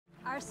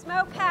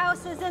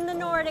smokehouse is in the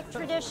Nordic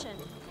tradition.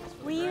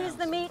 We use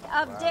the meat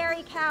of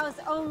dairy cows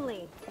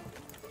only,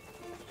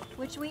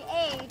 which we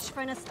age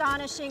for an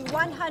astonishing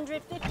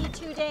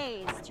 152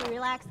 days to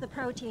relax the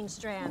protein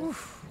strands.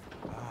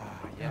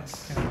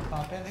 Yes. Can I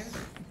pop in here?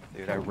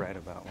 Dude, I read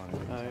about one of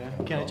these. Oh,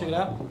 yeah. Can I check it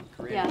out?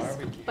 Yes,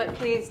 but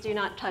please do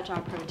not touch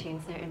our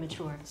proteins. They're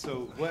immature.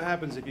 So what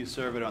happens if you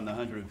serve it on the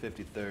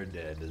 153rd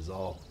day? Does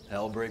all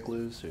hell break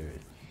loose, or?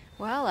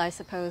 Well, I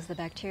suppose the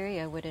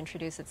bacteria would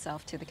introduce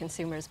itself to the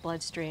consumer's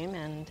bloodstream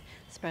and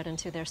spread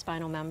into their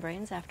spinal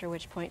membranes, after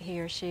which point he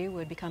or she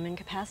would become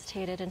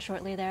incapacitated and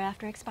shortly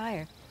thereafter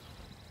expire.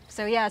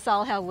 So yes,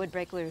 all hell would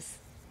break loose.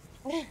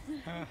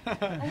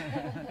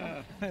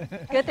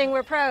 Good thing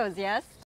we're pros, yes?